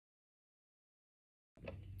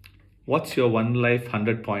What's your one life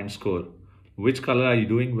 100-point score? Which color are you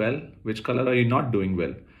doing well? Which color are you not doing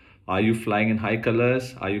well? Are you flying in high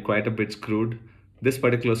colors? Are you quite a bit screwed? This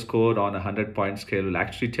particular score on a 100-point scale will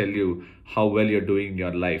actually tell you how well you're doing in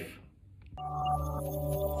your life.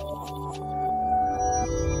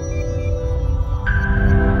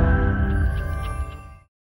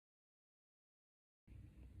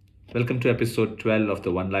 Welcome to episode 12 of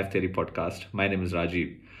the One Life Theory podcast. My name is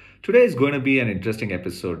Rajiv. Today is going to be an interesting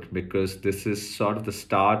episode because this is sort of the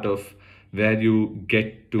start of where you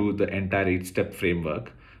get to the entire 8 step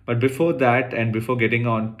framework. But before that, and before getting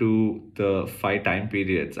on to the 5 time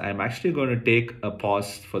periods, I'm actually going to take a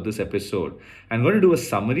pause for this episode. I'm going to do a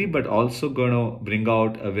summary, but also going to bring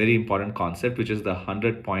out a very important concept, which is the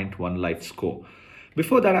 100-point one life score.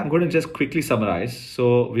 Before that, I'm going to just quickly summarize.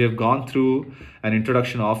 So, we have gone through an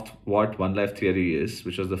introduction of what One Life Theory is,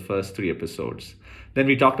 which was the first 3 episodes. Then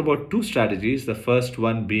we talked about 2 strategies. The first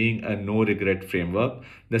one being a no regret framework,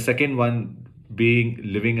 the second one being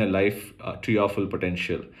living a life to your full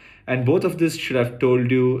potential. And both of this should have told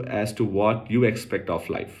you as to what you expect of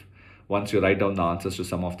life once you write down the answers to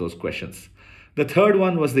some of those questions. The third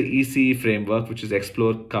one was the ECE framework, which is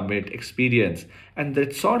explore, commit, experience. And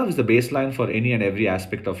that sort of is the baseline for any and every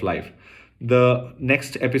aspect of life. The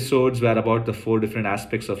next episodes were about the 4 different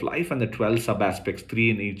aspects of life and the 12 sub aspects,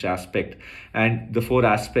 3 in each aspect. And the 4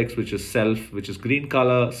 aspects, which is self, which is green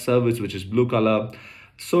color, service, which is blue color,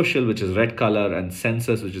 social, which is red color, and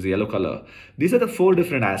senses, which is yellow color. These are the 4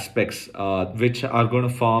 different aspects which are going to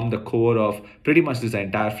form the core of pretty much this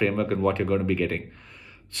entire framework and what you're going to be getting.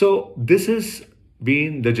 So this has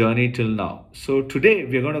been the journey till now. So today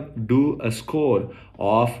we're going to do a score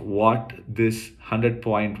of what this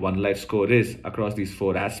 100-point one life score is across these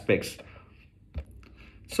 4 aspects.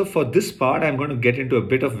 So for this part, I'm going to get into a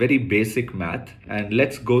bit of very basic math and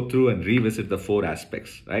let's go through and revisit the 4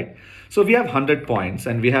 aspects, right? So we have 100 points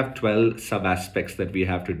and we have 12 sub aspects that we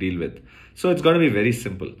have to deal with. So it's going to be very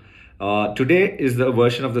simple. Today is the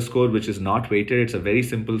version of the score which is not weighted. It's a very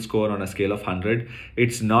simple score on a scale of 100.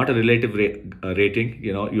 It's not a relative rating.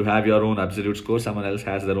 You have your own absolute score. Someone else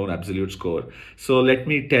has their own absolute score. So let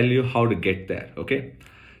me tell you how to get there. Okay.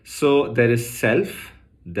 So there is self,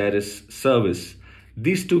 there is service.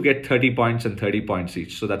 These two get 30 points and 30 points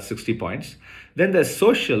each. So that's 60 points. Then there's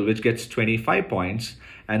social, which gets 25 points.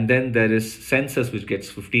 And then there is census, which gets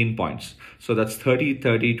 15 points. So that's 30,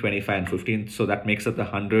 30, 25, and 15. So that makes up the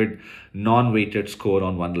 100 non-weighted score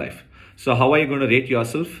on one life. So how are you going to rate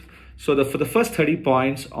yourself? So for the first 30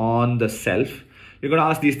 points on the self, you're going to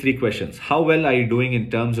ask these 3 questions. How well are you doing in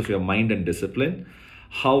terms of your mind and discipline?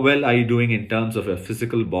 How well are you doing in terms of your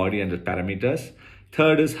physical body and the parameters?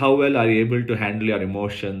 Third is how well are you able to handle your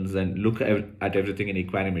emotions and look at everything in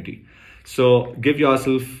equanimity. So give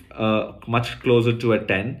yourself much closer to a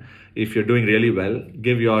 10 if you're doing really well.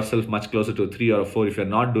 Give yourself much closer to a 3 or a 4 if you're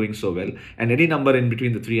not doing so well. And any number in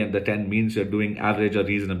between the 3 and the 10 means you're doing average or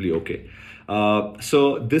reasonably okay.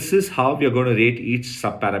 So this is how we are going to rate each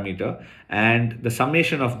subparameter, and the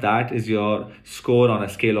summation of that is your score on a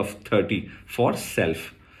scale of 30 for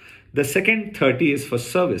self. The second 30 is for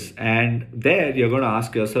service, and there you're going to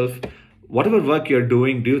ask yourself, whatever work you're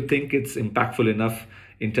doing, do you think it's impactful enough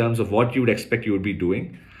in terms of what you would expect you would be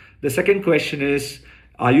doing? The second question is,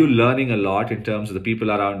 are you learning a lot in terms of the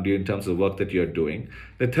people around you, in terms of the work that you're doing?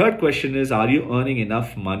 The third question is, are you earning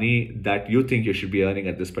enough money that you think you should be earning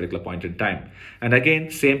at this particular point in time? And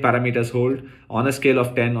again, same parameters hold. On a scale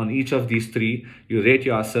of 10 on each of these 3, you rate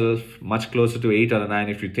yourself much closer to 8 or a 9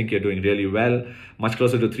 if you think you're doing really well, much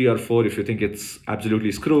closer to 3 or 4 if you think it's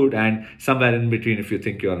absolutely screwed, and somewhere in between if you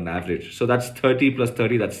think you're an average. So that's 30 plus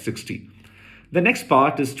 30, that's 60. The next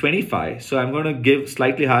part is 25. So I'm going to give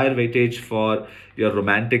slightly higher weightage for your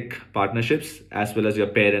romantic partnerships as well as your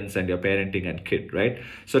parents and your parenting and kid, right?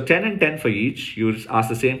 So 10 and 10 for each. You ask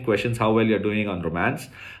the same questions, how well you're doing on romance,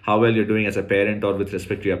 how well you're doing as a parent or with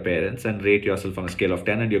respect to your parents, and rate yourself on a scale of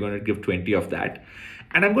 10, and you're going to give 20 of that.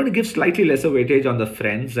 And I'm going to give slightly lesser weightage on the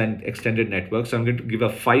friends and extended network. So I'm going to give a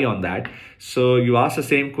 5 on that. So you ask the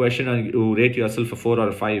same question and you rate yourself a 4 or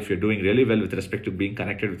a 5 if you're doing really well with respect to being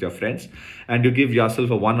connected with your friends. And you give yourself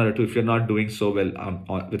a 1 or a 2 if you're not doing so well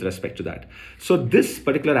with respect to that. So this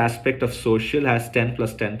particular aspect of social has 10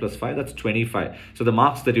 plus 10 plus 5, that's 25. So the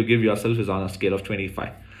marks that you give yourself is on a scale of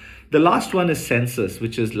 25. The last one is census,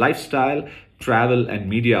 which is lifestyle, travel, and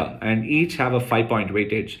media, and each have a 5 point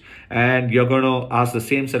weightage. And you're going to ask the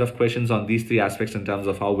same set of questions on these three aspects in terms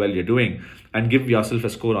of how well you're doing and give yourself a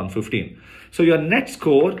score on 15. So your net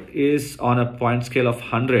score is on a point scale of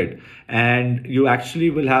 100, and you actually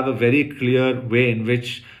will have a very clear way in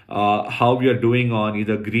which how you're doing on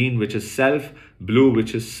either green, which is self, blue,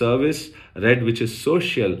 which is service, red, which is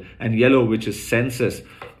social, and yellow, which is census,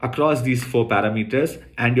 across these four parameters,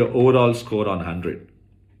 and your overall score on 100.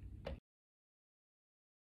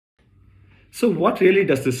 So what really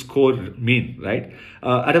does this score mean, right?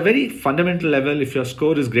 At a very fundamental level, if your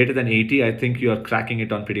score is greater than 80, I think you are cracking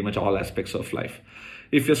it on pretty much all aspects of life.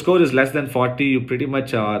 If your score is less than 40, you pretty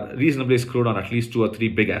much are reasonably screwed on at least two or three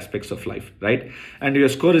big aspects of life, right? And if your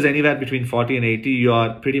score is anywhere between 40 and 80, you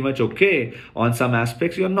are pretty much okay on some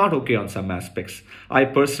aspects, you're not okay on some aspects. I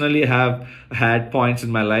personally have had points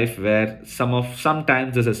in my life where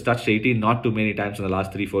sometimes this has touched 80, not too many times in the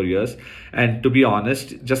last 3-4 years. And to be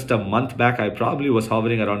honest, just a month back, I probably was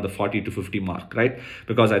hovering around the 40 to 50 mark, right?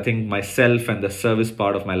 Because I think myself and the service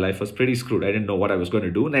part of my life was pretty screwed. I didn't know what I was going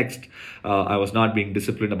to do next. I was not being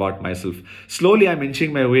disciplined about myself. Slowly, I'm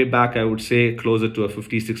inching my way back, I would say closer to a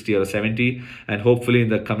 50, 60 or a 70. And hopefully in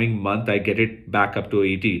the coming month, I get it back up to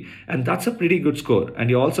 80. And that's a pretty good score. And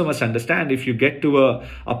you also must understand, if you get to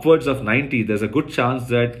upwards of 90, there's a good chance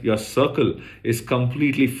that your circle is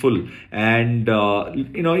completely full. And,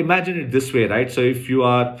 imagine it this way, right? So if you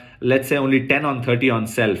are, let's say, only 10 on 30 on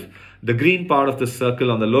self, the green part of the circle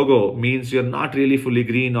on the logo means you're not really fully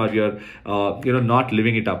green, or you're not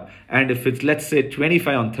living it up. And if it's, let's say,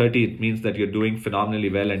 25 on 30, it means that you're doing phenomenally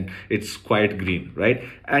well and it's quite green, right?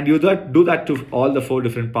 And you do that to all the four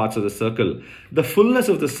different parts of the circle. The fullness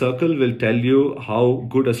of the circle will tell you how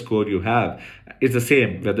good a score you have. It's the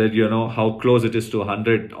same whether how close it is to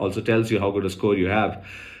 100, also tells you how good a score you have.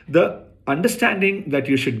 The understanding that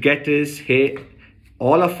you should get is, hey,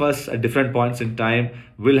 all of us at different points in time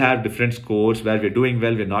will have different scores where we're doing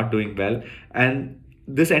well, we're not doing well. And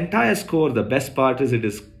this entire score, the best part is it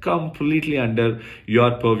is completely under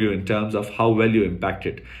your purview in terms of how well you impact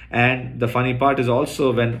it. And the funny part is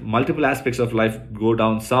also, when multiple aspects of life go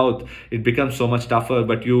down south, it becomes so much tougher.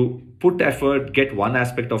 But you put effort, get one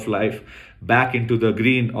aspect of life back into the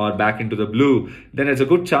green or back into the blue, then there's a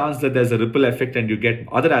good chance that there's a ripple effect and you get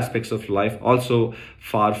other aspects of life also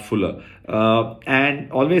far fuller.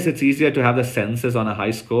 And always it's easier to have the senses on a high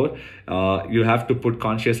score. You have to put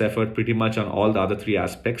conscious effort pretty much on all the other three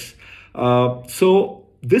aspects. So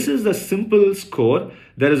this is the simple score.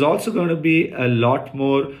 There is also going to be a lot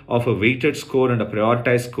more of a weighted score and a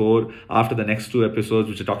prioritized score after the next two episodes,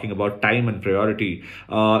 which are talking about time and priority.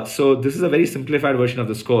 So this is a very simplified version of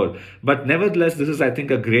the score. But nevertheless, this is, I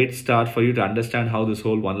think, a great start for you to understand how this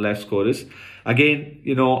whole One Life score is. Again,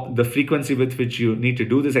 the frequency with which you need to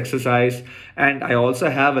do this exercise. And I also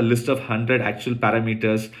have a list of 100 actual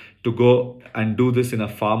parameters to go and do this in a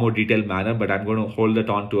far more detailed manner, but I'm going to hold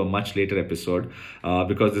that on to a much later episode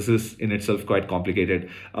because this is in itself quite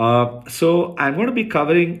complicated. So I'm going to be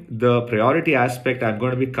covering the priority aspect. I'm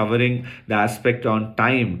going to be covering the aspect on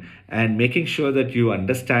time and making sure that you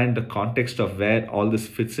understand the context of where all this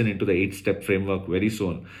fits into the 8-step framework very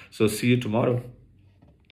soon. So see you tomorrow.